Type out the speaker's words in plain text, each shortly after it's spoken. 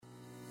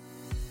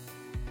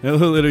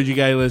Hello, Liturgy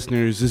Guy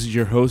listeners. This is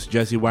your host,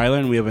 Jesse Weiler,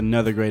 and we have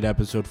another great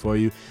episode for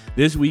you.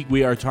 This week,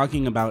 we are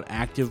talking about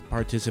active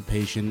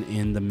participation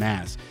in the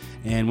Mass.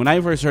 And when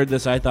I first heard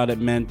this, I thought it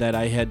meant that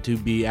I had to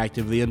be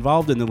actively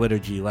involved in the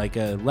liturgy, like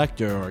a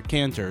lector or a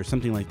cantor or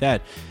something like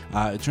that.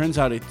 It turns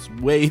out it's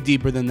way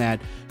deeper than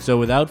that. So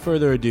without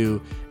further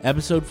ado,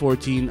 episode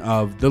 14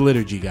 of The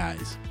Liturgy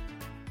Guys.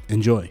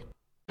 Enjoy.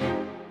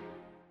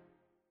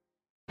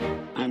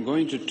 I'm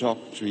going to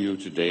talk to you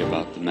today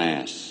about the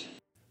Mass.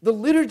 The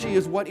liturgy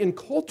is what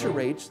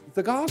enculturates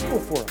the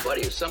gospel for us. What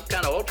are you, some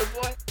kind of altar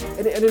boy?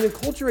 And it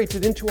enculturates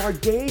it into our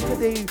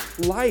day-to-day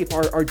life,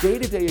 our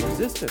day-to-day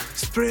existence.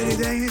 It's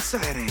pretty dang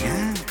exciting,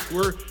 huh?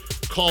 We're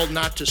called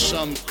not to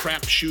some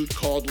crapshoot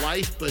called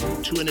life, but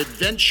to an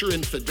adventure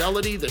in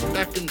fidelity that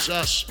beckons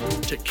us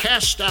to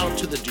cast out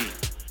to the deep.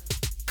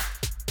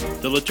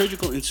 The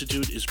Liturgical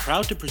Institute is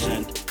proud to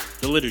present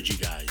The Liturgy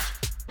Guys.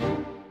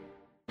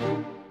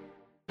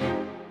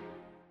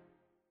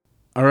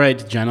 All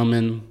right,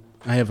 gentlemen.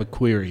 I have a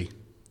query.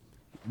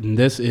 And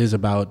this is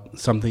about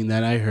something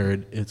that I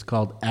heard. It's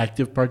called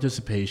active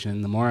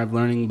participation. The more I'm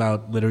learning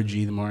about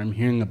liturgy, the more I'm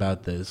hearing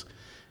about this.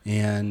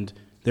 And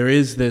there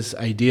is this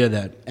idea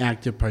that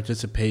active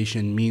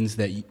participation means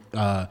that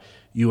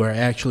you are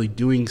actually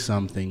doing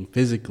something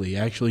physically,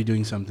 actually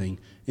doing something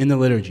in the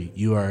liturgy.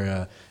 You are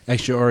an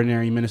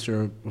extraordinary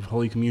minister of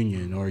Holy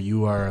Communion, or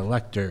you are a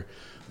lector,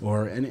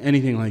 or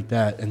anything like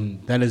that,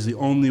 and that is the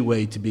only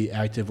way to be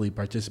actively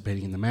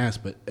participating in the Mass.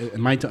 But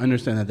am I to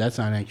understand that that's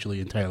not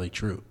actually entirely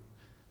true?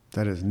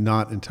 That is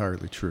not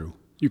entirely true.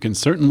 You can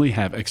certainly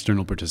have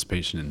external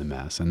participation in the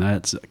Mass, and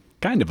that's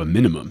kind of a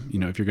minimum. You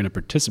know, if you're going to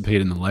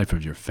participate in the life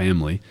of your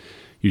family,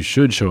 you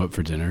should show up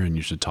for dinner and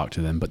you should talk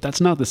to them, but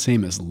that's not the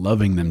same as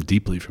loving them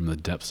deeply from the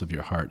depths of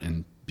your heart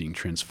and being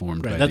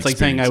transformed by that's the like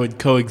saying I would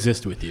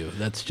coexist with you.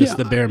 That's just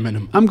the bare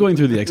minimum. I'm going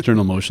through the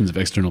external motions of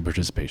external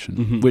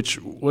participation,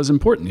 which was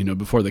important. You know,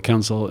 before the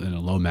council in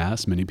a low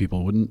Mass, many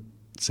people wouldn't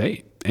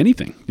say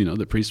anything. You know,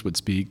 the priest would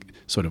speak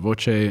sotto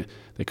voce.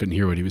 They couldn't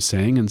hear what he was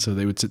saying, and so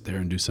they would sit there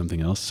and do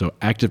something else. So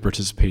active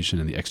participation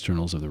in the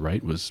externals of the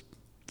rite was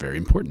very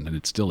important, and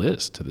it still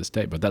is to this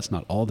day, but that's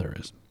not all there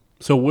is.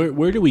 So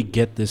where do we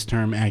get this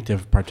term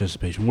active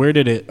participation? Where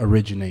did it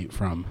originate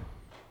from?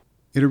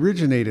 It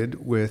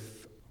originated with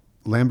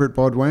Lambert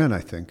Baudouin, I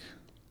think.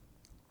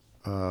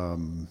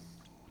 Who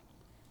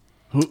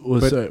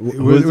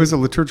it was a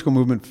liturgical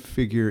movement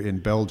figure in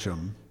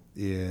Belgium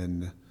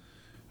in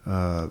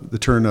the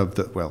turn of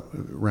in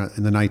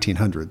the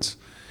 1900s.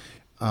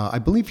 I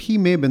believe he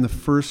may have been the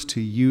first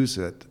to use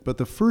it, but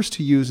the first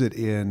to use it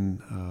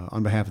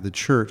on behalf of the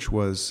Church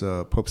was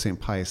Pope St.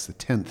 Pius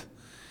X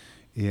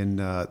in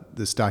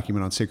this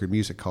document on sacred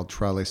music called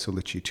Tra le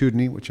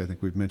Sollecitudini, which I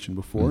think we've mentioned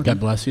before. God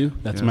bless you.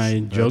 That's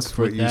my joke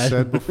for what that. You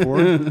said before.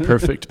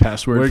 Perfect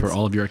password for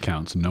all of your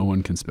accounts. No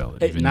one can spell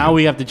it. Now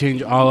we have to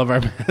change all of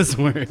our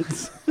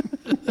passwords.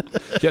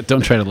 Yeah,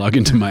 don't try to log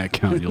into my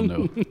account. You'll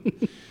know.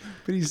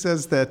 But he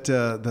says that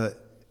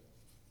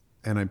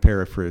and I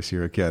paraphrase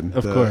here again.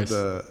 Of course.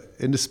 The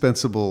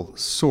indispensable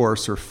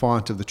source or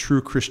font of the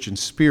true Christian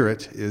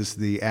spirit is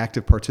the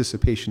active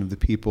participation of the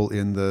people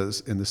in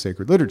the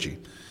sacred liturgy.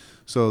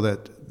 So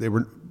that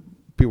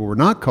people were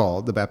not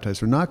called, the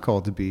baptized were not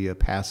called to be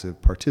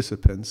passive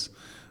participants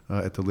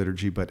at the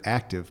liturgy, but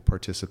active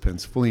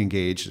participants, fully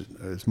engaged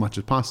as much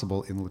as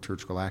possible in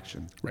liturgical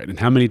action. Right, and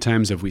how many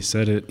times have we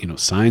said it? You know,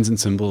 signs and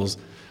symbols.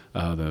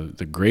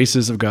 The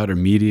graces of God are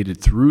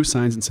mediated through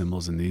signs and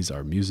symbols, and these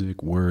are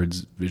music,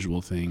 words,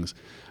 visual things,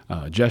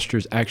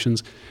 gestures,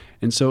 actions.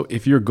 And so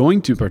if you're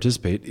going to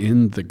participate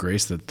in the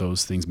grace that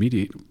those things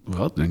mediate,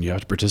 well, then you have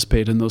to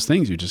participate in those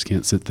things. You just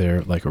can't sit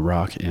there like a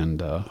rock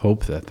and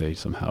hope that they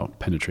somehow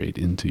penetrate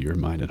into your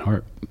mind and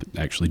heart,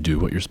 actually do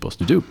what you're supposed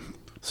to do.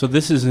 So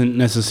this isn't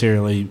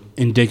necessarily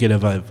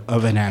indicative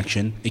of an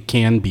action. It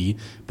can be,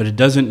 but it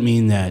doesn't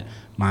mean that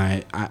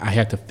I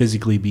have to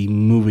physically be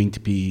moving to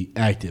be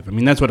active. I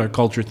mean, that's what our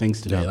culture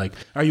thinks today. Yeah. Like,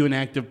 are you an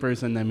active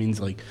person? That means,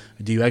 like,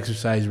 do you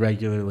exercise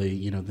regularly?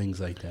 You know,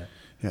 things like that.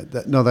 Yeah,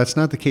 that's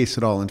not the case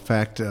at all. In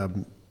fact,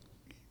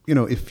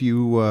 if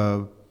you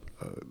are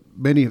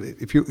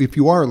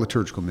a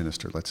liturgical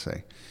minister, let's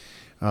say,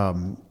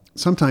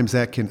 sometimes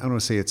that can, I don't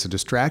want to say it's a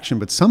distraction,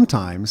 but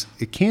sometimes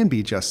it can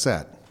be just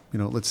that. You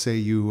know, let's say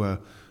you're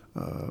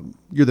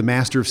the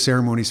master of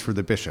ceremonies for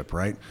the bishop,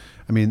 right?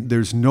 I mean,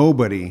 there's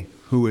nobody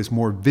who is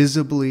more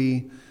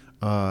visibly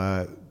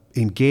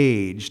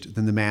engaged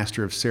than the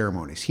master of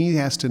ceremonies. He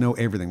has to know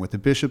everything, what the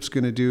bishop's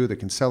going to do, the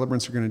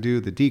concelebrants are going to do,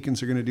 the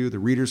deacons are going to do, the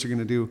readers are going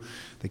to do,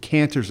 the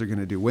cantors are going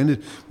to do, when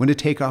to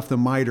take off the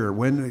mitre,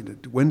 when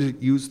to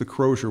use the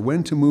crozier,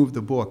 when to move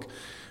the book,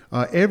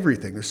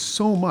 everything. There's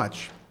so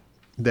much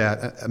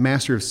that a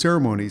master of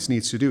ceremonies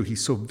needs to do.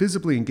 He's so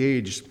visibly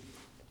engaged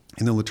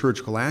in the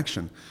liturgical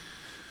action,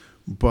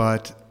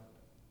 but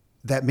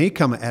that may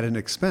come at an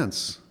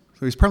expense.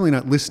 So he's probably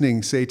not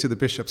listening, say, to the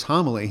bishop's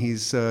homily.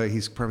 He's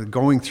probably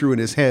going through in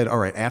his head, all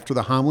right, after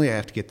the homily, I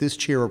have to get this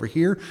chair over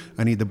here.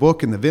 I need the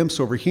book and the vimps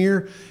over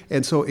here.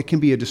 And so it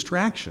can be a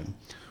distraction.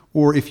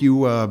 Or if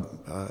you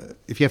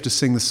have to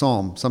sing the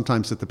psalm,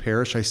 sometimes at the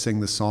parish I sing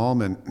the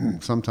psalm,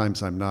 and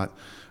sometimes I'm not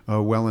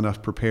well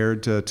enough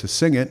prepared to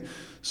sing it.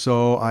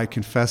 So I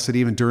confess that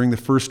even during the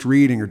first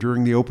reading or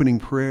during the opening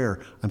prayer,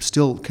 I'm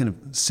still kind of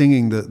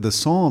singing the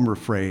psalm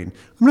refrain.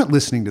 I'm not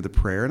listening to the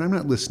prayer, and I'm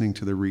not listening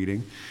to the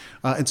reading.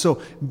 And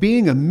so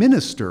being a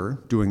minister,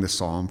 doing the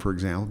psalm, for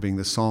example, being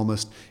the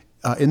psalmist,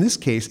 in this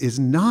case, is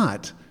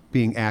not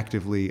being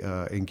actively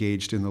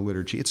engaged in the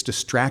liturgy. It's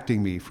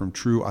distracting me from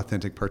true,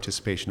 authentic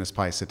participation as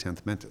Pius X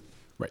meant it.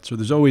 Right. So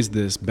there's always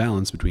this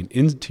balance between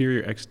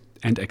interior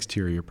and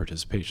exterior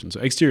participation. So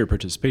exterior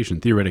participation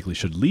theoretically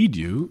should lead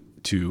you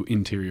to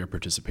interior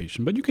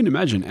participation. But you can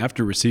imagine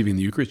after receiving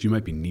the Eucharist, you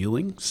might be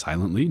kneeling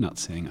silently, not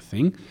saying a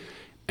thing.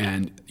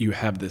 And you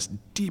have this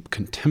deep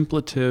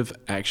contemplative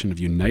action of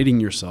uniting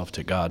yourself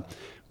to God.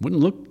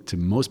 Wouldn't look to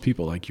most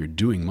people like you're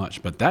doing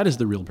much, but that is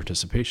the real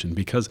participation,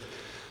 because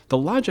the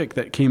logic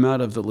that came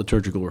out of the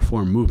liturgical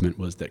reform movement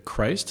was that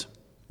Christ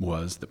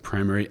was the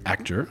primary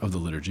actor of the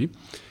liturgy.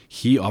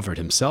 He offered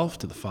himself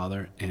to the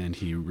Father, and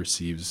he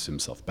receives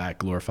himself back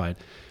glorified.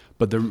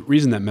 But the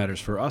reason that matters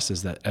for us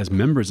is that as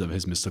members of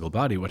his mystical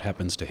body, what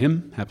happens to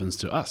him happens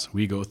to us.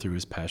 We go through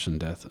his passion,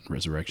 death,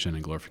 resurrection,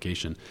 and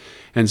glorification.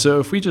 And so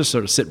if we just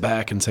sort of sit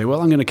back and say,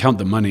 well, I'm going to count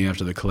the money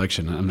after the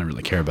collection, I don't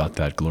really care about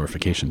that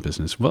glorification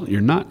business, well,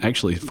 you're not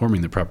actually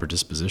forming the proper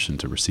disposition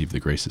to receive the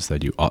graces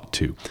that you ought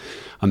to.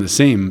 On the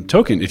same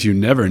token, if you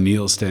never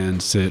kneel,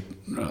 stand, sit,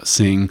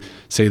 sing,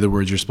 say the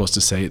words you're supposed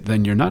to say,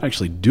 then you're not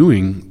actually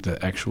doing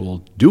the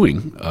actual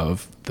doing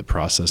of the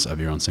process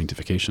of your own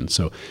sanctification.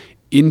 So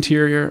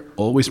interior,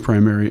 always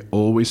primary,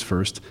 always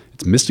first.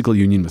 It's mystical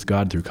union with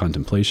God through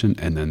contemplation,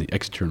 and then the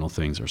external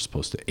things are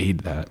supposed to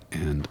aid that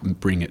and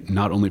bring it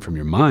not only from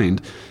your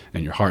mind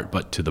and your heart,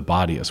 but to the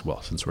body as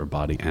well, since we're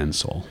body and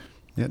soul.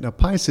 Yeah, now,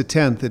 Pius X,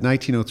 in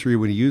 1903,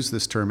 when he used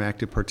this term,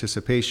 active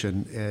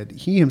participation,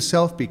 he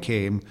himself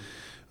became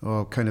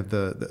kind of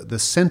the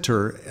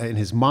center in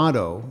his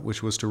motto,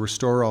 which was to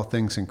restore all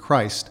things in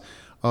Christ,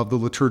 of the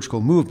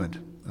liturgical movement.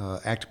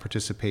 Active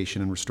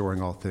participation in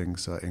restoring all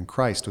things in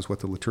Christ was what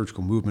the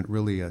liturgical movement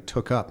really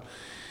took up.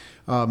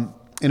 And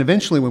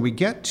eventually, when we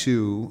get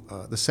to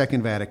the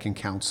Second Vatican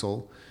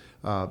Council,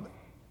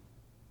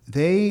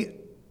 they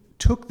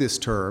took this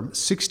term,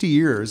 60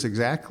 years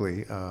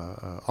exactly,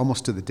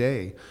 almost to the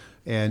day,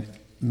 and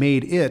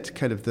made it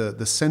kind of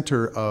the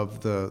center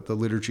of the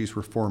liturgy's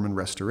reform and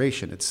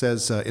restoration. It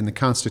says in the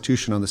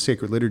Constitution on the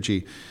Sacred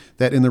Liturgy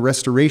that in the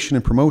restoration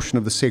and promotion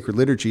of the sacred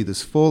liturgy,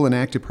 this full and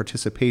active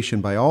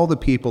participation by all the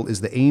people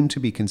is the aim to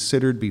be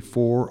considered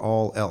before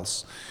all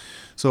else.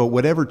 So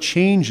whatever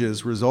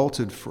changes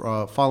resulted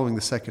following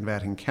the Second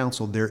Vatican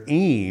Council, their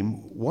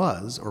aim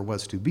was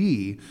to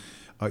be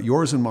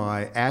yours and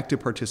my active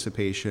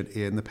participation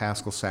in the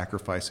paschal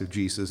sacrifice of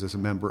Jesus as a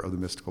member of the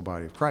mystical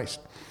body of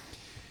Christ.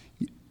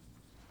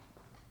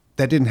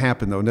 That didn't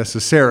happen, though,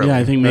 necessarily. Yeah,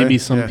 I think maybe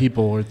right? some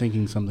people were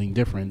thinking something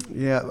different.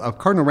 Yeah,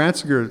 Cardinal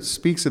Ratzinger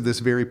speaks of this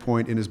very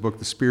point in his book,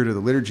 The Spirit of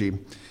the Liturgy.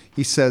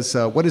 He says,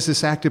 what does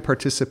this active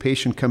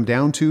participation come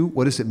down to?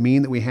 What does it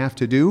mean that we have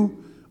to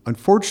do?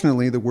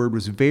 Unfortunately, the word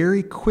was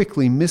very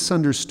quickly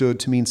misunderstood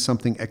to mean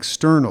something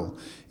external,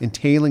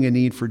 entailing a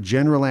need for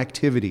general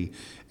activity,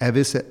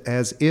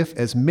 as if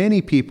as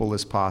many people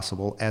as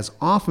possible, as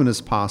often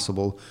as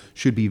possible,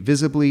 should be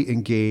visibly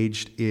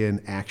engaged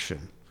in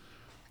action.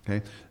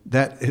 Okay,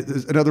 that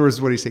is, in other words,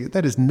 what he's saying,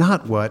 that is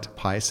not what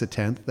Pius X,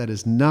 that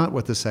is not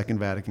what the Second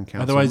Vatican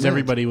Council Otherwise, meant.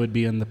 everybody would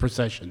be in the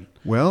procession.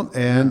 Well,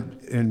 and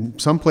in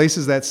some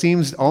places that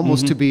seems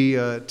almost to be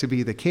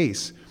the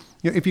case.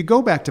 You know, if you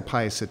go back to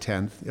Pius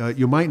X,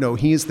 you might know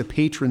he is the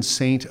patron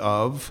saint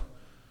of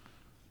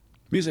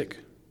Music.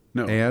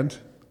 No. and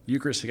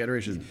Eucharistic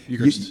adoration.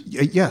 Eucharist.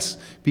 yes,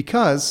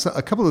 because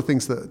a couple of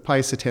things that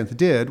Pius X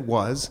did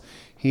was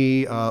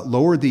he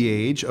lowered the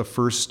age of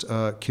First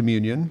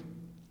Communion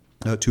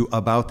to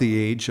about the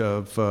age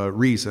of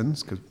reason,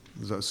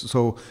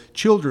 so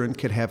children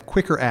could have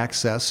quicker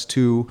access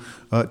to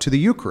the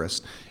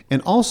Eucharist.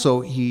 And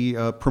also he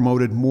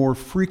promoted more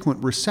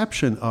frequent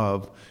reception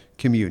of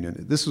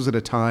communion. This was at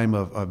a time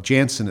of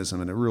Jansenism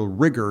and a real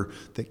rigor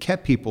that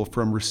kept people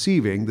from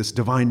receiving this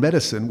divine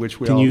medicine, which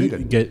we all needed.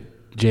 Can you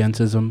get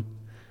Jansenism?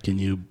 Can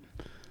you?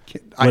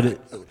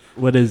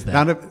 What is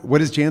that?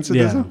 What is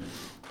Jansenism?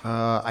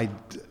 Yeah.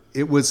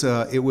 It was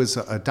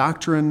a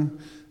doctrine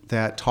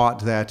that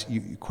taught that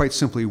you quite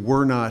simply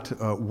were not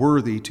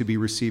worthy to be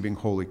receiving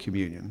Holy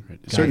Communion. Right.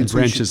 Certain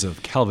branches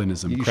of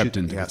Calvinism crept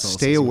into Catholicism.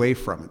 Stay away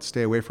from it.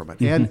 Stay away from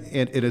it. And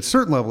at a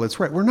certain level, it's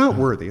right. We're not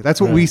worthy.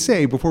 That's what we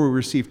say before we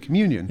receive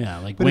communion. Yeah,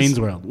 like Wayne's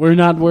World. We're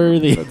not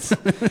worthy.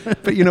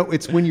 But you know,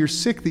 it's when you're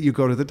sick that you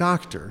go to the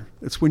doctor.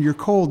 It's when you're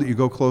cold that you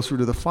go closer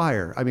to the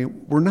fire. I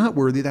mean, we're not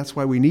worthy. That's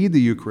why we need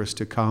the Eucharist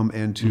to come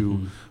and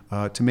to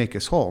make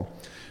us whole.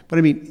 But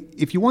I mean,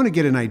 if you want to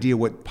get an idea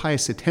what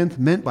Pius X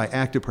meant by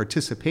active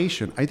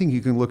participation, I think you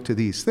can look to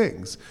these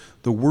things.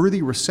 The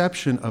worthy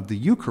reception of the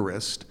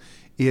Eucharist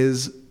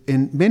is,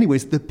 in many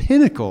ways, the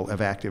pinnacle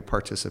of active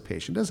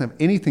participation. It doesn't have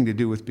anything to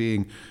do with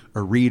being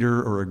a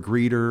reader or a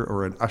greeter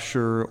or an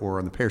usher or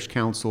on the parish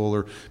council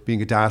or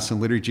being a diocesan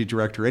liturgy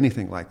director,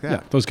 anything like that.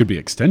 Yeah, those could be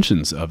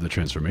extensions of the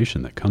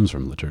transformation that comes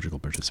from liturgical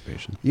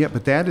participation. Yeah,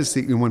 but that is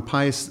when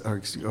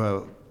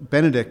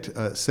Benedict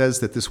says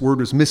that this word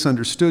was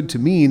misunderstood to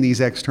mean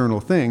these external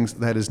things,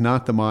 that is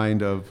not the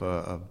mind of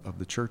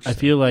the church. I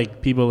feel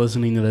like people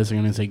listening to this are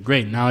going to say,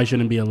 great, now I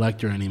shouldn't be a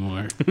lector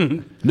anymore.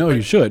 No,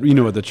 you should. You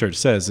know what the church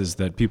says is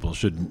that people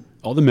should,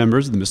 all the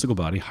members of the mystical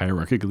body,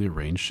 hierarchically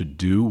arranged, should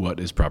do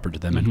what is proper to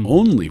them and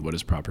only what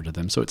is proper to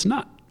them. So it's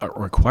not a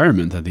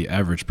requirement that the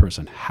average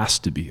person has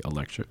to be a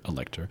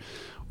lector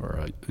or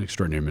an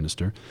extraordinary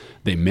minister.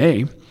 They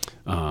may,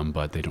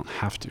 but they don't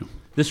have to.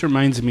 This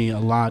reminds me a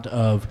lot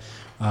of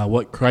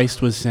what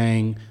Christ was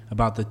saying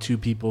about the two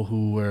people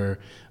who were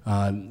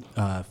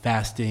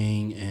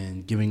fasting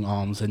and giving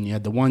alms. And you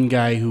had the one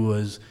guy who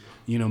was,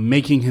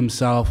 making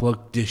himself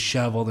look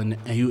disheveled, and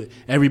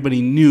everybody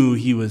knew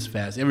he was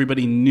fast.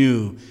 Everybody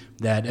knew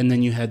that. And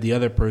then you had the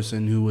other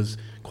person who was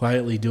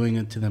quietly doing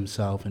it to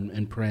themselves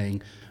and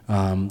praying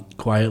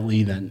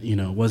quietly. That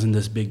it wasn't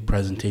this big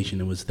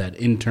presentation. It was that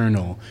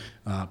internal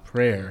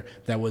prayer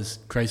that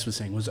Christ was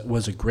saying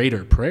was a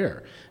greater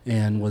prayer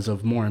and was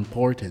of more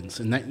importance.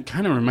 And that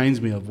kind of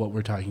reminds me of what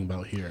we're talking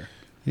about here.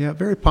 Yeah,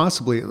 very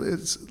possibly.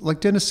 It's like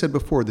Dennis said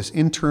before, this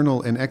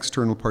internal and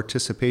external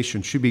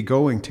participation should be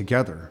going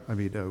together. I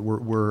mean,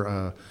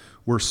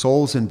 we're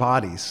souls and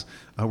bodies.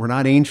 We're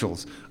not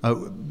angels.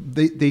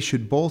 They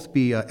should both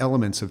be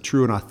elements of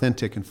true and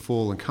authentic and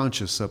full and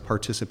conscious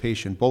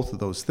participation, both of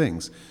those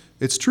things.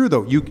 It's true,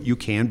 though. You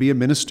can be a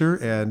minister,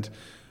 and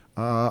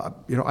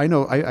I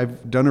know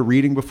I've done a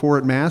reading before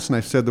at Mass, and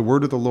I've said the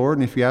word of the Lord,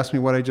 and if you ask me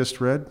what I just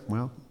read,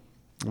 well,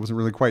 I wasn't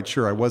really quite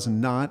sure. I was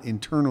not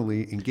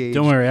internally engaged.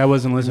 Don't worry, I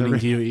wasn't listening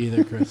to you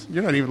either, Chris.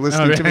 You're not even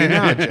listening to me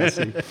now,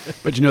 Jesse.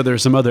 But there are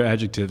some other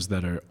adjectives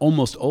that are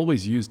almost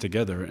always used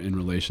together in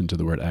relation to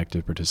the word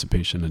active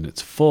participation, and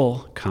it's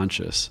full,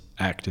 conscious,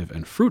 active,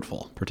 and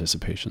fruitful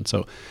participation.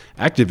 So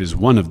active is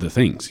one of the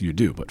things you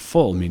do, but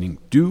full meaning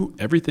do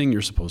everything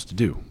you're supposed to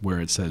do. Where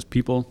it says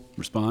people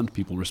respond.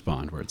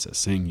 Where it says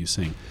sing, you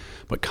sing.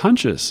 But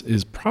conscious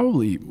is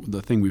probably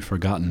the thing we've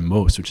forgotten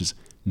most, which is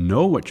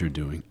know what you're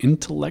doing,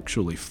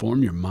 intellectually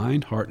form your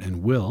mind, heart,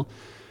 and will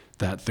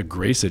that the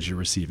grace that you're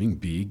receiving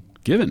be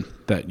given,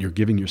 that you're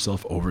giving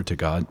yourself over to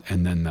God,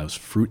 and then those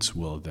fruits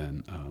will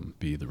then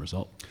be the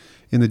result.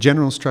 In the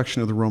general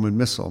instruction of the Roman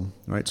Missal,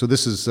 right? So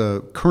this is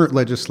current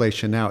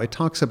legislation now. It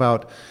talks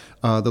about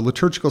the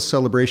liturgical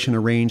celebration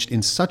arranged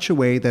in such a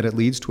way that it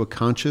leads to a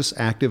conscious,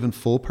 active, and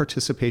full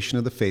participation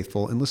of the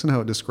faithful. And listen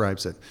how it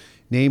describes it.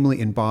 Namely,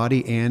 in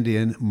body and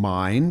in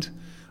mind,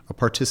 a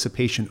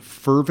participation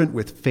fervent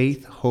with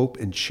faith, hope,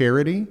 and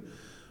charity,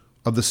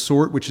 of the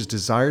sort which is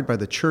desired by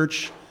the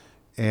Church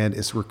and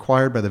is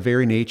required by the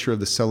very nature of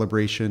the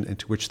celebration, and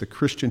to which the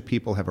Christian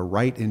people have a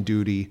right and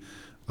duty,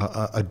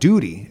 a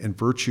duty in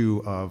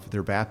virtue of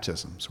their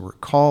baptism. So we're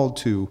called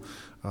to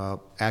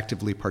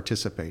actively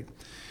participate.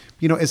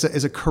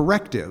 As a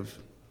corrective,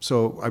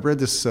 so I read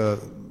this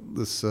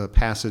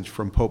passage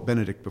from Pope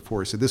Benedict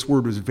before. He said this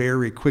word was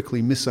very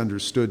quickly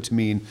misunderstood to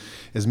mean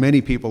as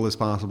many people as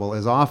possible,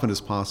 as often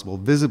as possible,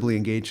 visibly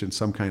engaged in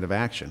some kind of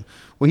action.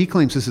 Well, he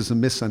claims this is a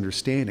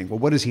misunderstanding. Well,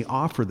 what does he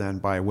offer then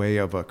by way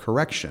of a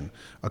correction,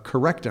 a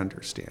correct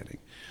understanding?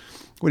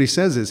 What he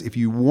says is, if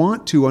you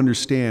want to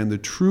understand the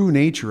true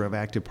nature of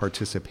active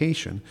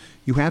participation,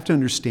 you have to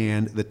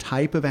understand the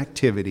type of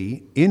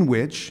activity in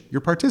which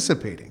you're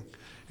participating.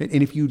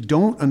 And if you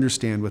don't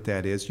understand what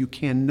that is, you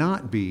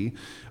cannot be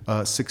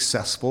a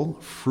successful,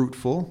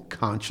 fruitful,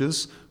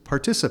 conscious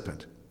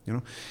participant.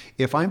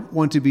 If I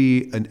want to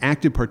be an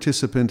active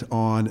participant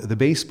on the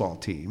baseball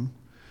team,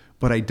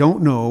 but I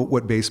don't know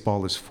what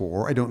baseball is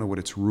for, I don't know what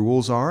its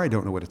rules are, I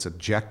don't know what its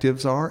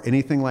objectives are,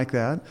 anything like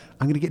that,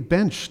 I'm going to get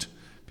benched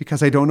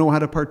because I don't know how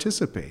to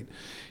participate.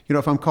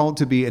 If I'm called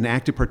to be an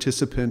active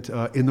participant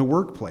in the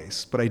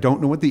workplace, but I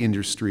don't know what the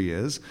industry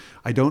is,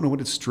 I don't know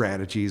what its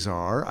strategies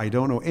are, I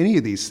don't know any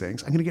of these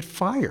things, I'm going to get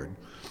fired,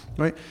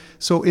 right?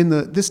 So in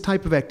this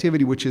type of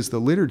activity, which is the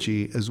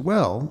liturgy as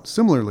well,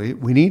 similarly,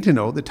 we need to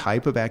know the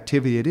type of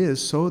activity it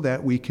is so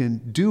that we can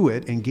do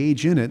it,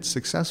 engage in it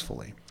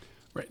successfully.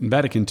 Right. And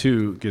Vatican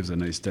II gives a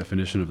nice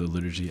definition of the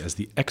liturgy as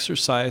the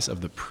exercise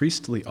of the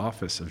priestly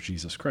office of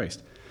Jesus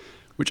Christ,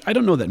 which I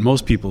don't know that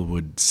most people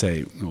would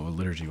say,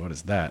 liturgy, what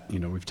is that?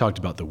 We've talked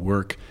about the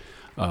work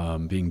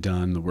being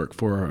done, the work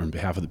for or on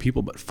behalf of the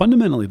people, but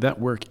fundamentally that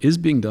work is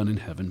being done in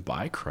heaven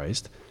by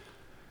Christ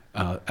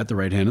at the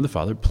right hand of the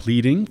Father,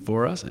 pleading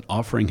for us and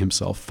offering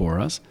himself for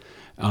us,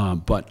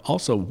 but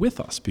also with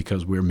us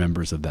because we're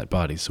members of that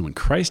body. So when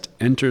Christ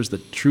enters the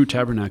true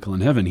tabernacle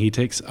in heaven, he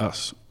takes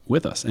us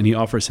with us and he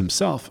offers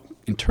himself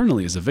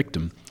internally as a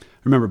victim.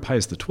 Remember,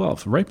 Pius XII,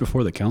 right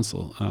before the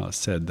council,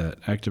 said that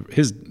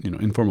his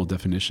informal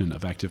definition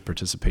of active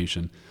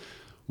participation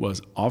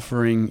was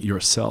offering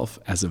yourself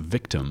as a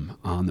victim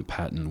on the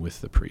paten with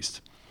the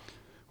priest,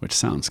 which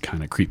sounds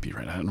kind of creepy,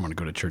 right? I don't want to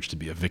go to church to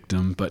be a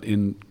victim. But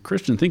in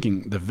Christian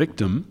thinking, the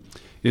victim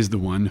is the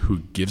one who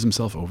gives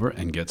himself over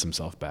and gets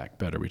himself back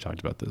better. We talked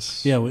about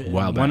this a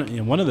while back.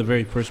 One of the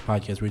very first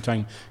podcasts we were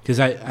talking, because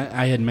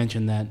I had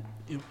mentioned that,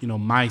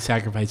 my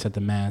sacrifice at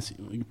the Mass,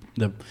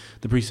 the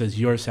priest says,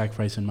 your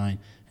sacrifice and mine.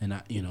 And,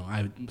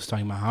 I was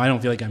talking about how I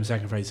don't feel like I'm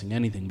sacrificing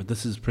anything, but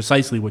this is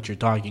precisely what you're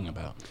talking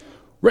about.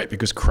 Right,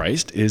 because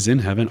Christ is in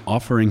heaven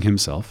offering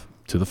himself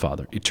to the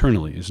Father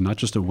eternally. It's not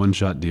just a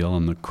one-shot deal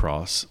on the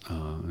cross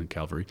in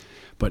Calvary,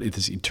 but it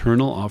is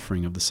eternal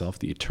offering of the self,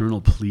 the eternal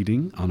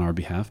pleading on our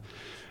behalf.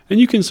 And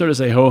you can sort of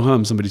say,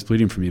 ho-hum, somebody's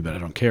pleading for me, but I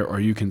don't care. Or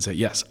you can say,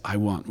 yes, I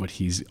want what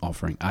he's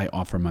offering. I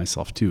offer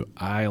myself too.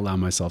 I allow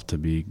myself to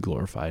be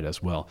glorified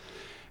as well.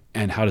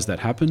 And how does that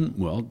happen?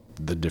 Well,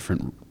 the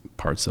different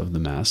parts of the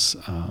Mass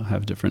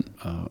have different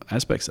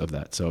aspects of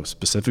that. So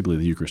specifically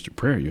the Eucharistic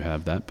prayer, you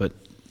have that, but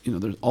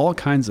there's all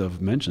kinds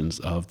of mentions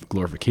of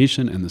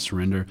glorification and the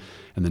surrender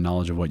and the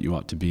knowledge of what you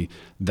ought to be.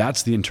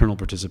 That's the internal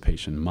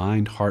participation,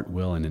 mind, heart,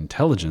 will, and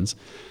intelligence.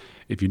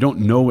 If you don't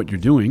know what you're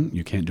doing,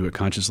 you can't do it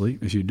consciously.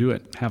 If you do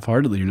it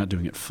half-heartedly, you're not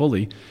doing it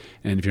fully.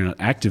 And if you're not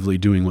actively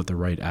doing what the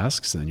rite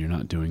asks, then you're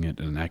not doing it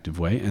in an active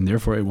way, and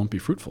therefore it won't be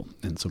fruitful.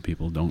 And so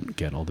people don't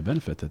get all the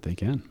benefit that they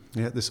can.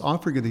 Yeah, this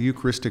offering of the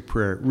Eucharistic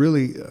prayer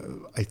really,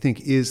 I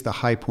think, is the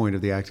high point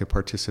of the active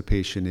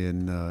participation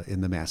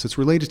in the Mass. It's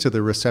related to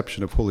the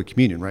reception of Holy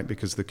Communion, right?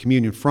 Because the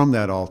communion from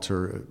that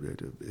altar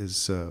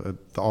is the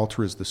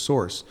altar is the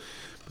source.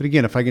 But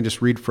again, if I can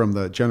just read from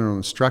the general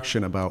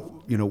instruction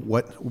about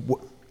what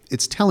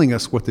it's telling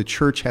us what the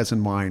Church has in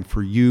mind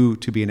for you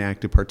to be an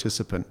active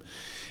participant.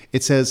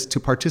 It says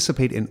to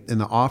participate in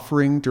the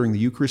offering during the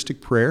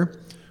Eucharistic prayer,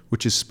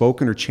 which is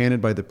spoken or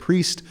chanted by the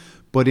priest,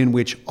 but in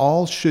which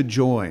all should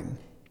join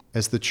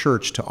as the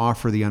Church to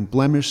offer the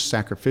unblemished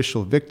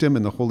sacrificial victim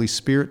and the Holy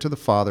Spirit to the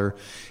Father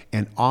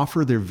and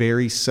offer their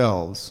very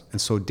selves, and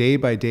so day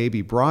by day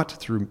be brought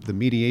through the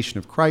mediation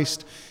of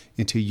Christ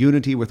into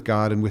unity with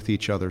God and with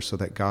each other, so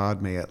that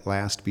God may at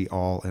last be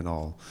all in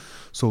all.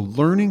 So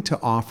learning to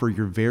offer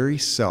your very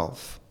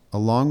self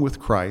along with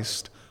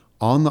Christ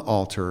on the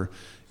altar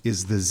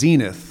is the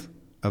zenith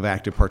of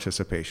active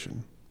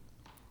participation.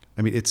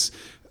 I mean, it's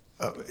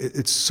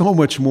so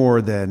much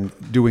more than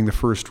doing the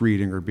first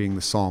reading or being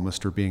the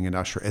psalmist or being an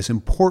usher, as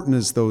important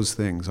as those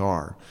things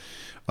are.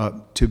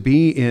 To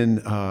be an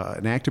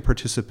active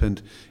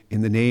participant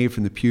in the nave,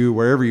 in the pew,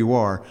 wherever you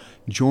are,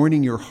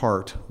 joining your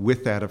heart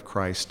with that of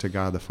Christ to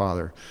God the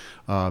Father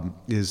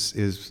is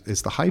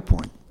the high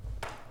point.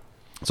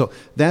 So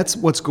that's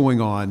what's going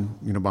on,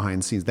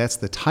 behind the scenes. That's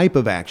the type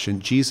of action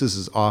Jesus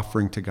is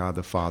offering to God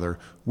the Father.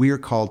 We are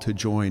called to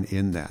join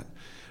in that.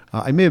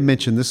 I may have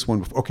mentioned this one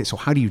before. Okay, so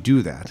how do you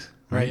do that?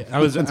 Right.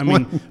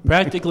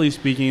 Practically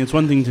speaking, it's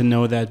one thing to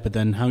know that, but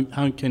then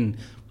how can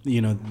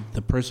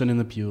the person in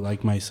the pew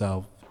like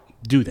myself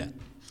do that?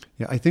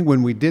 Yeah, I think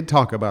when we did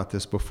talk about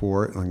this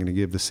before, I'm going to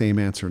give the same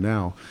answer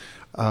now.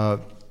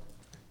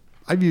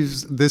 I've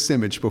used this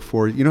image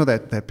before.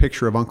 That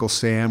picture of Uncle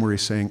Sam where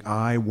he's saying,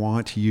 I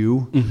want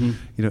you.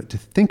 Mm-hmm. To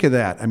think of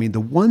that. I mean, the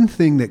one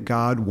thing that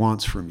God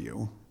wants from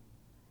you,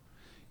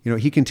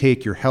 he can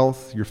take your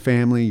health, your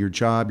family, your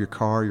job, your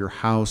car, your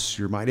house,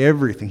 your mind,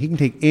 everything. He can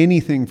take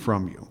anything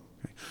from you.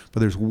 Okay? But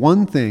there's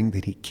one thing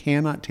that he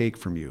cannot take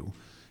from you.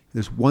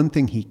 There's one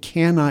thing he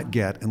cannot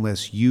get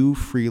unless you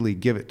freely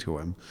give it to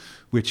him,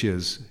 which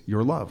is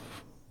your love,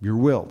 your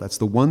will. That's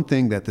the one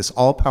thing that this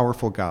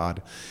all-powerful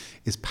God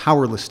is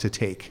powerless to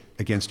take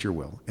against your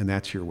will, and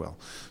that's your will.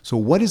 So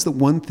what is the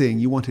one thing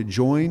you want to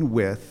join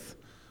with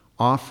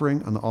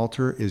offering on the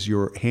altar is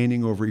your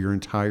handing over your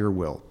entire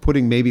will,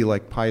 putting, maybe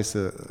like Pius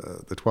the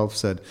 12th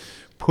said,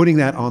 putting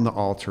that on the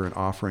altar and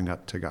offering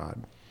up to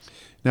God.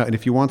 Now, and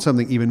if you want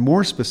something even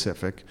more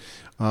specific,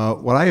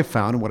 what I have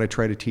found and what I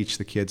try to teach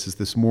the kids is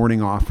this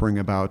morning offering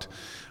about,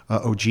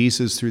 O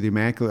Jesus, through the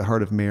Immaculate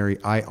Heart of Mary,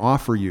 I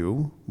offer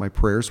you my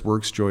prayers,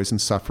 works, joys, and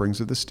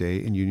sufferings of this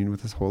day in union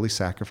with the holy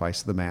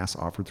sacrifice of the Mass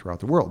offered throughout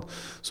the world.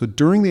 So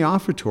during the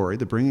offertory,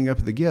 the bringing up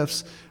of the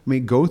gifts,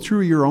 go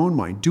through your own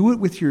mind. Do it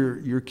with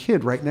your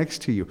kid right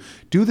next to you.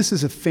 Do this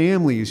as a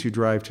family as you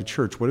drive to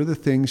church. What are the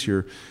things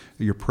you're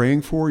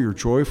praying for, you're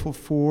joyful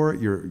for,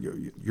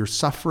 your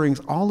sufferings,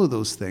 all of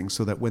those things,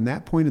 so that when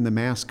that point in the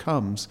Mass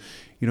comes,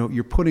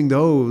 you're putting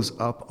those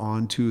up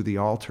onto the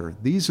altar.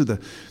 This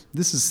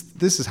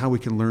is how we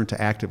can learn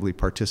to actively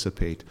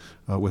participate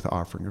with the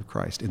offering of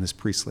Christ in this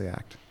priestly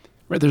act.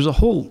 Right, there's a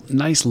whole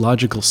nice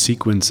logical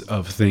sequence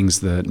of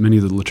things that many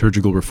of the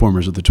liturgical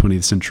reformers of the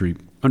 20th century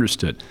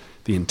understood.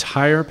 The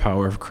entire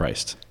power of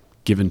Christ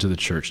given to the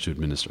Church to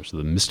administer. So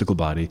the mystical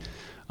body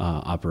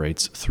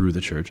operates through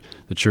the Church.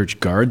 The Church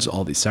guards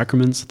all these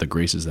sacraments, the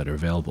graces that are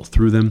available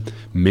through them,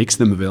 makes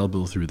them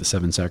available through the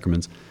 7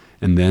 sacraments,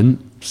 and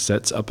then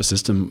sets up a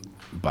system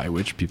by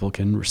which people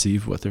can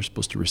receive what they're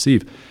supposed to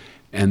receive.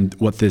 And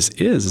what this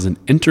is an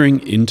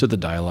entering into the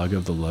dialogue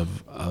of the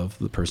love of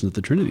the person of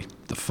the Trinity.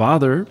 The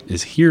Father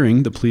is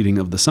hearing the pleading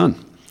of the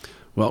Son.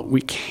 Well,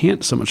 we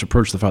can't so much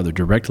approach the Father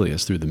directly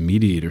as through the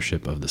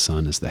mediatorship of the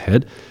Son as the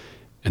head.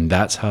 And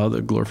that's how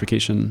the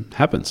glorification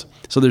happens.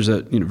 So there's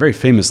a very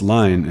famous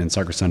line in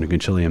Sacrosanctum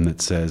Concilium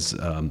that says,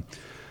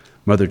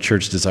 Mother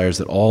Church desires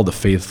that all the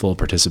faithful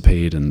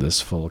participate in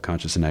this full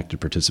conscious and active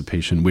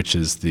participation, which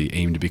is the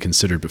aim to be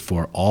considered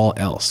before all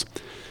else.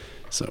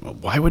 So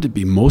why would it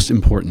be most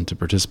important to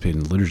participate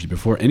in the liturgy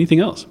before anything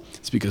else?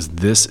 It's because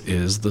this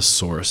is the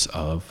source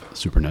of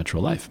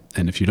supernatural life.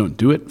 And if you don't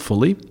do it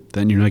fully,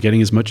 then you're not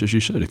getting as much as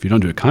you should. If you don't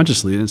do it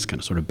consciously, then it's going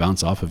to sort of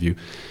bounce off of you.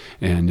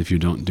 And if you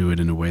don't do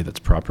it in a way that's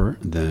proper,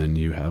 then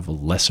you have a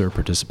lesser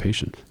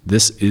participation.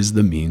 This is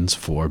the means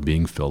for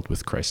being filled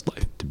with Christ's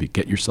life, to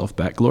get yourself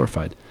back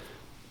glorified.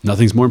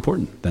 Nothing's more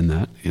important than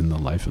that in the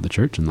life of the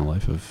church, in the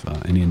life of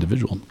any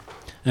individual.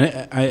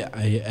 And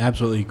I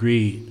absolutely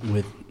agree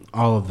with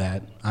all of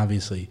that,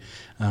 obviously.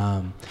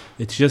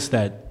 It's just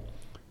that,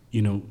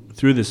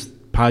 through this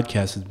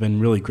podcast, it's been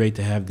really great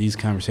to have these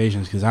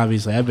conversations, because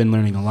obviously I've been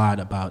learning a lot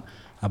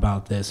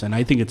about this. And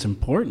I think it's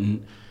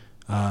important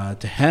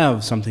to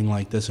have something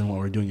like this and what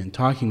we're doing and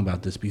talking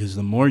about this, because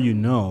the more you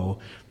know,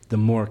 the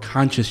more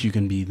conscious you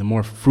can be, the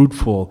more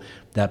fruitful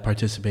that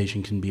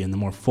participation can be, and the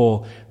more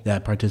full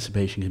that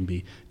participation can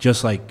be,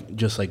 just like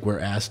we're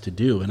asked to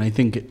do. And I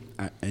think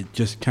it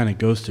just kind of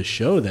goes to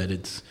show that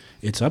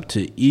it's up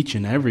to each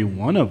and every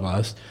one of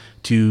us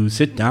to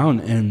sit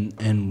down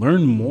and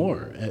learn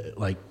more,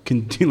 like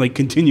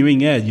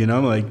continuing ed,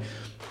 like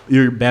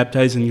you're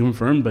baptized and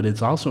confirmed, but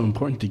it's also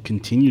important to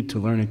continue to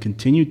learn and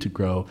continue to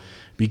grow,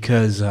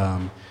 because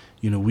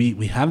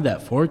we have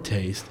that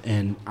foretaste.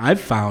 And I've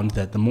found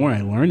that the more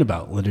I learn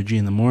about liturgy,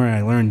 and the more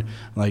I learned,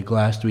 like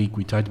last week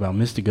we talked about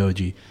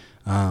mystagogy,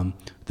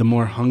 the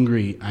more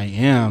hungry I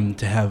am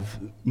to have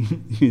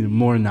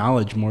more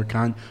knowledge, more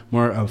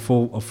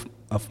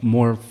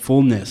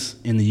fullness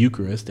in the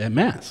Eucharist at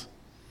Mass.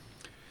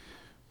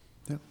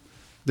 Yeah.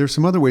 There's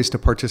some other ways to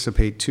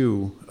participate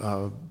too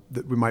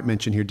that we might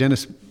mention here.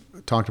 Dennis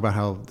talked about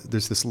how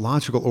there's this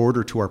logical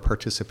order to our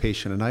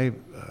participation, and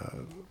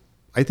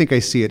I think I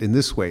see it in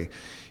this way.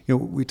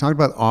 We talked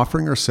about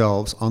offering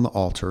ourselves on the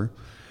altar,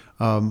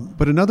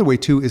 but another way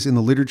too is in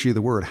the liturgy of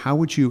the Word. How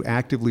would you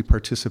actively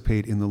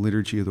participate in the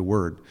liturgy of the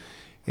Word?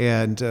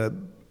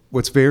 And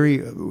what's very,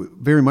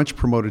 very much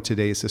promoted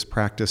today is this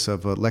practice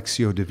of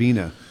Lectio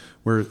Divina,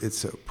 where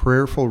it's a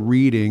prayerful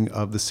reading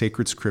of the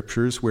sacred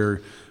scriptures,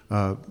 where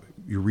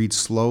you read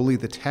slowly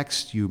the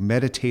text, you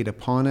meditate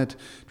upon it,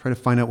 try to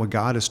find out what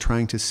God is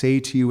trying to say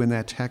to you in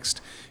that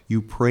text.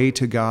 You pray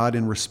to God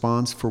in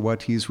response for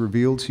what He's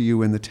revealed to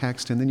you in the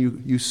text, and then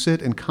you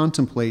sit and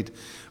contemplate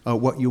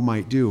what you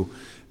might do.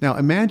 Now,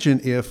 imagine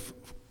if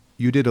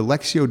you did a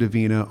Lectio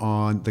Divina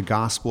on the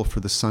gospel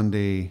for the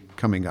Sunday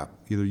coming up.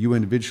 Either you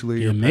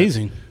individually, or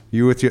amazing.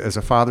 You as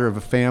a father of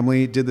a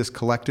family did this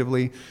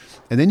collectively,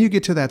 and then you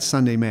get to that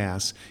Sunday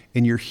Mass,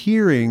 and you're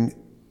hearing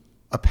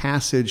a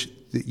passage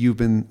that you've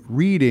been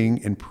reading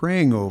and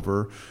praying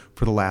over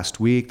for the last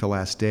week, the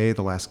last day,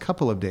 the last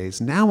couple of days.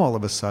 Now all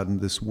of a sudden,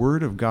 this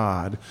Word of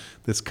God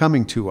that's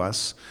coming to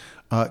us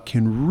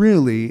can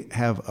really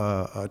have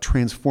a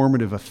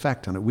transformative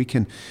effect on it. We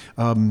can,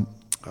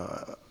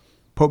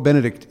 Pope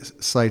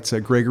Benedict cites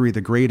Gregory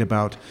the Great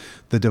about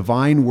the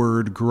divine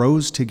word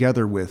grows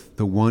together with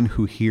the one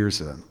who hears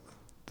them.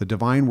 The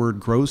divine word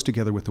grows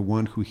together with the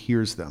one who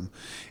hears them.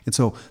 And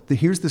so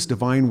here's this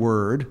divine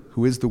word,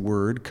 who is the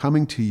Word,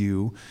 coming to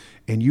you,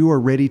 and you are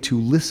ready to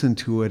listen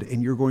to it,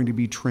 and you're going to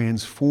be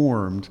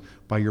transformed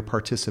by your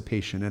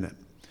participation in it.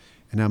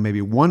 And now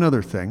maybe one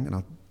other thing, and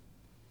I'll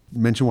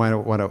mention why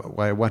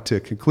I want to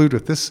conclude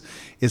with this,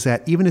 is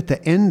that even at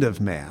the end of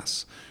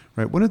Mass,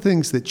 right, one of the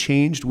things that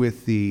changed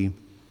with the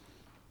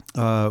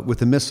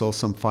Missal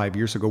some 5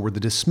 years ago were the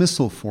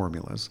dismissal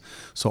formulas.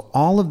 So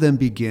all of them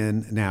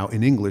begin now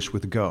in English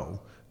with go.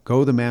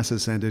 Go, the Mass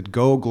is ended.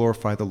 Go,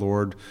 glorify the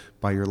Lord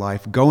by your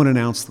life. Go and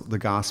announce the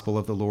gospel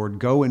of the Lord.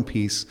 Go in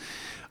peace.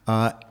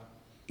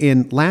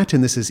 In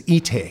Latin, this is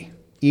ite,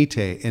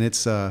 and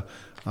it's what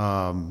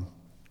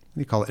do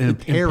you call it? An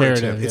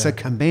imperative. Yeah. It's a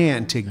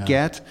command to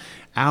get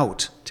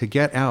out,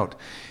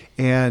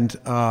 And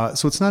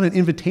so it's not an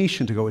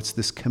invitation to go, it's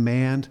this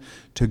command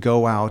to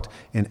go out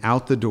and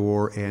out the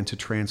door and to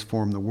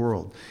transform the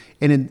world.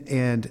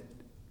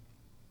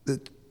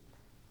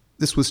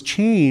 This was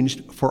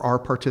changed for our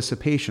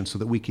participation so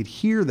that we could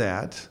hear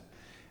that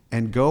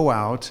and go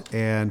out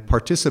and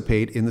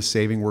participate in the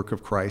saving work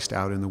of Christ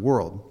out in the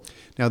world.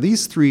 Now,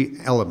 these three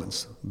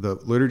elements, the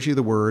liturgy of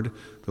the Word,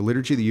 the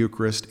liturgy of the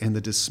Eucharist, and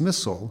the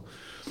dismissal,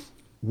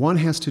 one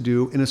has to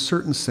do, in a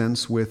certain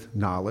sense, with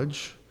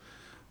knowledge,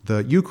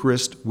 the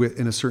Eucharist,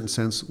 in a certain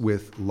sense,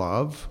 with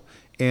love,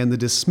 and the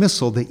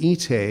dismissal, the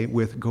ite,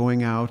 with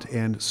going out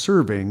and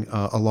serving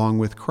along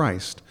with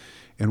Christ.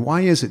 And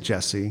why is it,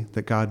 Jesse,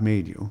 that God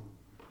made you?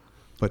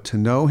 But to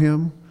know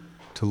Him,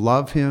 to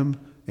love Him,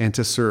 and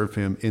to serve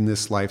Him in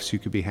this life so you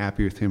could be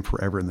happy with Him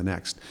forever in the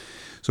next.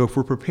 So if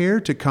we're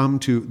prepared to come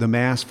to the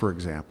Mass, for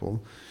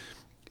example,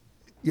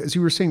 as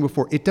you were saying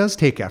before, it does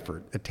take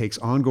effort. It takes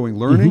ongoing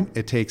learning.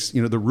 It takes,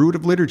 the root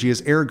of liturgy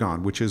is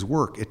ergon, which is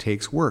work. It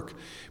takes work.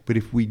 But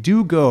if we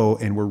do go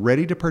and we're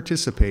ready to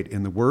participate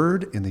in the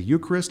Word, in the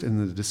Eucharist,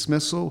 in the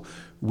dismissal,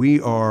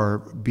 we are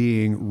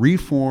being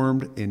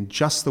reformed in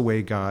just the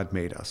way God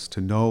made us,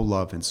 to know,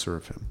 love, and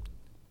serve Him.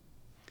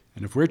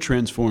 And if we're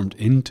transformed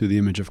into the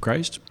image of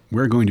Christ,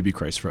 we're going to be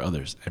Christ for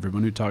others.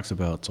 Everyone who talks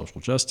about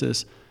social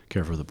justice,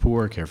 care for the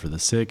poor, care for the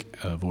sick,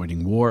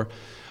 avoiding war,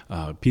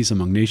 peace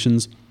among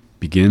nations,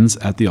 begins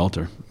at the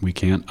altar. We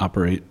can't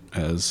operate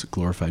as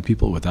glorified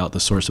people without the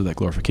source of that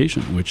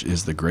glorification, which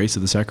is the grace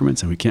of the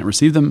sacraments, and we can't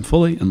receive them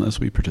fully unless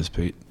we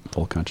participate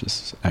full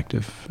conscious,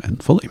 active,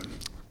 and fully,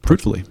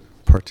 fruitfully.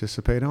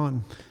 Participate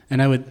on.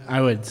 And I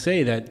would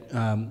say that,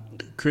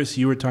 Chris,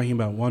 you were talking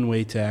about one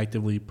way to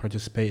actively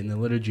participate in the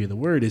liturgy of the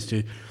Word is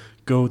to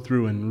go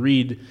through and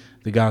read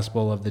the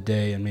gospel of the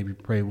day and maybe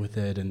pray with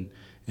it and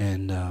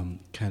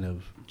kind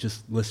of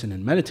just listen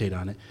and meditate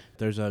on it.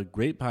 There's a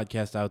great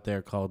podcast out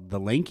there called The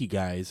Lanky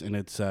Guys, and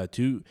it's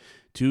two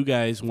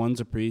guys, one's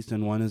a priest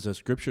and one is a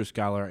scripture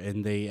scholar,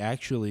 and they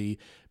actually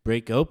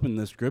break open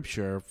the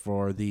scripture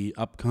for the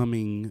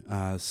upcoming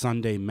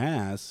Sunday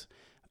Mass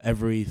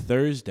every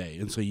Thursday.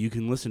 And so you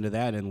can listen to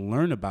that and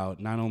learn about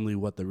not only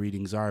what the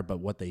readings are, but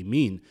what they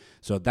mean.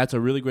 So that's a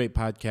really great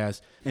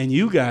podcast. And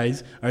you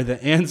guys are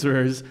the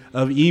answerers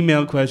of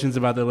email questions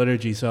about the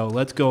liturgy. So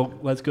let's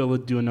go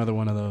do another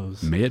one of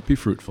those. May it be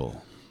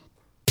fruitful.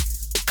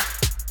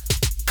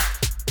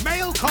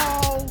 Mail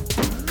call!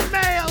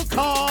 Mail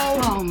call!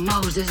 Oh,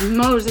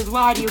 Moses,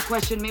 why do you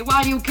question me?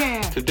 Why do you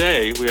care?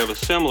 Today, we have a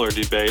similar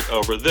debate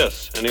over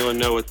this. Anyone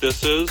know what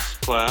this is,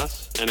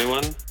 class?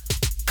 Anyone?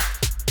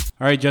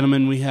 All right,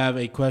 gentlemen, we have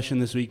a question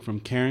this week from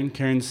Karen.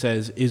 Karen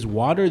says, is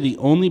water the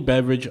only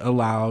beverage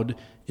allowed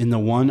in the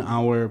 1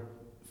 hour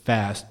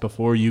fast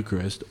before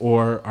Eucharist,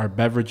 or are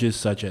beverages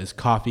such as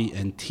coffee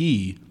and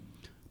tea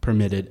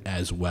permitted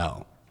as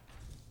well?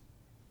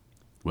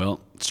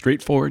 Well,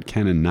 straightforward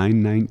Canon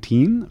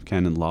 919 of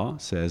Canon Law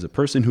says a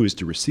person who is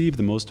to receive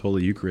the Most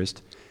Holy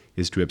Eucharist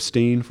is to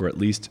abstain for at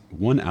least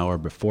 1 hour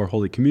before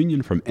Holy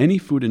Communion from any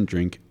food and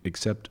drink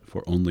except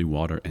for only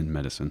water and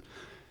medicine.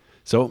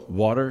 So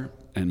water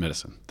and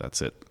medicine,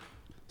 that's it.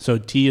 So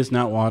tea is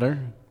not water,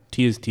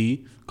 tea is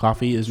tea,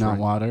 coffee is not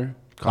water,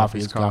 coffee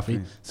is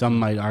coffee. Some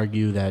might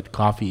argue that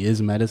coffee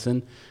is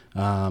medicine,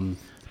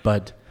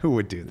 but who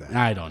would do that?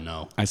 I don't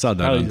know. I saw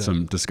that on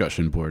some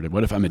discussion board.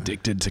 What if I'm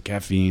addicted to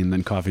caffeine,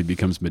 then coffee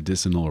becomes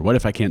medicinal? Or what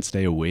if I can't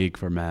stay awake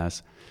for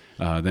Mass,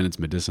 then it's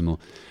medicinal?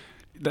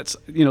 That's,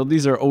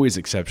 these are always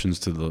exceptions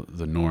to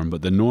the norm,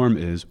 but the norm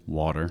is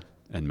water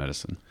and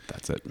medicine.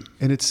 That's it.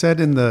 And it's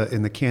said in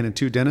the Canon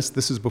 2, Dennis,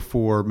 this is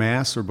before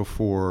Mass or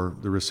before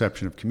the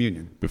reception of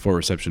communion? Before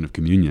reception of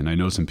communion. I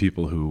know some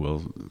people who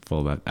will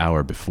follow that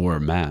hour before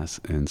Mass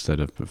instead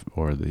of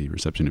before the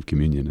reception of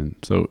communion. And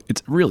so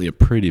it's really a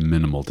pretty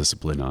minimal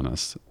discipline on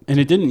us. And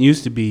it didn't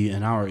used to be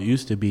an hour. It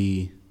used to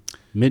be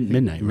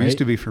midnight, right? It used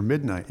to be for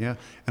midnight, yeah.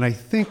 And I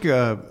think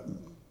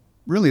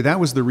really that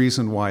was the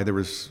reason why there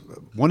was,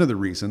 one of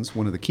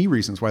the key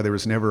reasons why there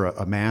was never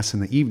a Mass in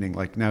the evening.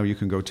 Like now you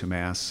can go to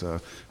Mass, a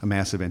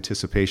Mass of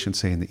anticipation,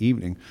 say in the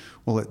evening.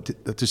 Well,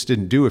 it just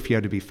didn't do if you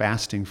had to be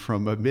fasting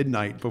from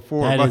midnight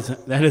before.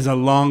 That is a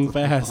long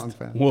fast.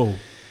 Whoa.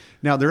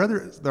 Now, there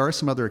are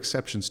some other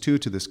exceptions, too,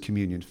 to this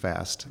communion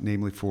fast,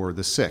 namely for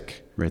the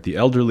sick. Right. The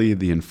elderly,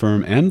 the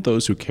infirm, and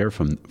those who care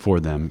for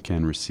them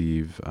can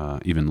receive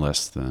even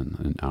less than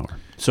an hour.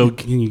 So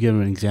can you give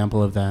an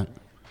example of that?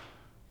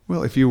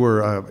 Well, if you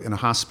were in a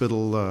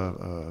hospital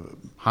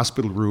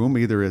room,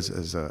 either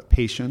as a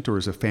patient or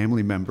as a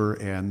family member,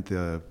 and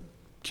the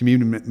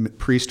communion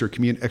priest or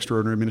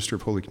extraordinary minister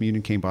of Holy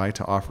Communion came by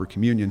to offer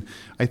communion,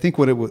 I think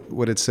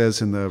what it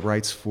says in the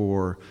rites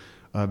for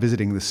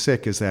visiting the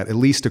sick is that at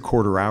least a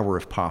quarter hour,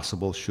 if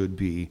possible, should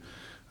be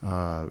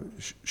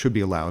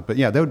allowed. But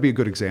yeah, that would be a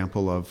good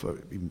example of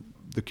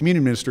the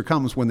communion minister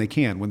comes when they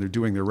can, when they're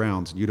doing their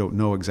rounds, and you don't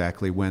know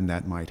exactly when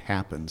that might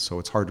happen. So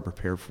it's hard to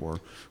prepare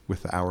for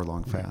with the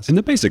hour-long fast. And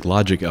the basic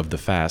logic of the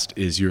fast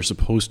is you're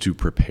supposed to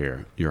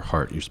prepare your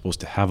heart. You're supposed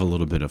to have a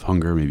little bit of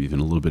hunger, maybe even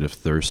a little bit of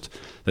thirst,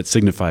 that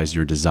signifies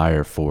your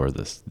desire for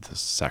the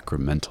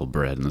sacramental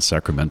bread and the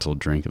sacramental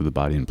drink of the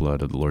body and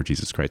blood of the Lord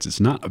Jesus Christ. It's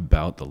not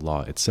about the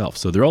law itself.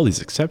 So there are all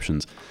these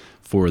exceptions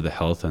for the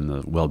health and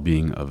the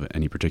well-being of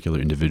any particular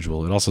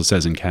individual. It also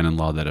says in canon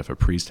law that if a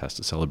priest has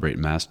to celebrate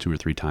Mass 2 or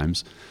 3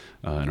 times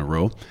in a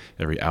row,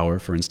 every hour,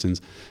 for instance,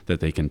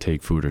 that they can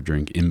take food or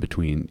drink in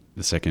between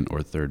the second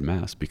or third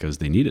Mass because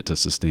they need it to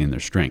sustain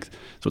their strength.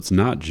 So it's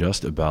not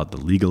just about the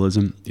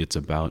legalism, it's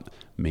about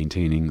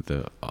maintaining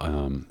the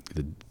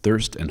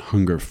thirst and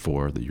hunger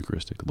for the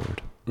Eucharistic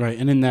Lord. Right,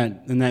 and in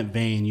that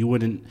vein, you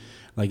wouldn't,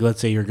 like,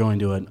 let's say you're going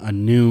to a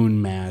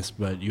noon Mass,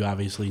 but you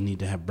obviously need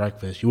to have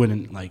breakfast. You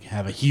wouldn't, like,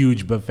 have a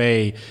huge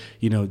buffet,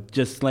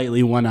 just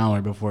slightly 1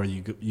 hour before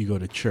you go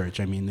to church.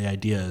 I mean, the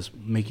idea is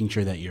making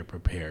sure that you're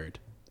prepared.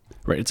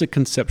 Right, it's a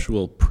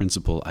conceptual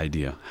principle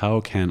idea. How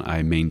can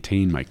I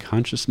maintain my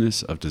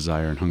consciousness of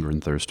desire and hunger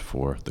and thirst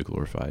for the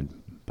glorified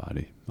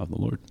body of the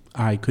Lord.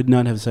 I could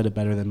not have said it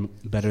better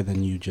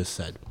than you just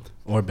said,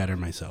 or better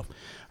myself.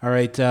 All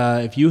right,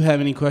 if you have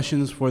any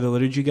questions for the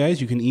Liturgy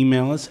Guys, you can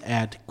email us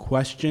at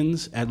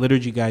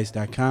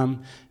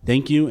questions@liturgyguys.com.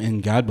 Thank you,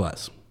 and God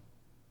bless.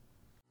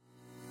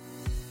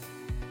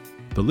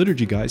 The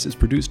Liturgy Guys is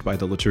produced by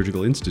the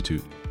Liturgical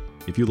Institute.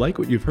 If you like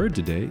what you've heard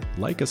today,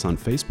 like us on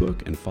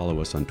Facebook and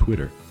follow us on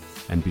Twitter.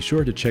 And be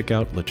sure to check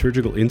out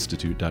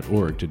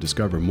liturgicalinstitute.org to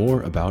discover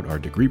more about our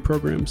degree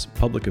programs,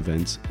 public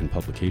events, and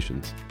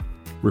publications.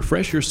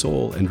 Refresh your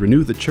soul and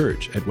renew the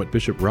church at what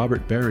Bishop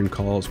Robert Barron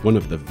calls one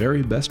of the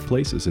very best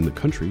places in the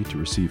country to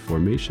receive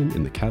formation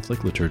in the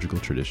Catholic liturgical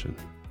tradition.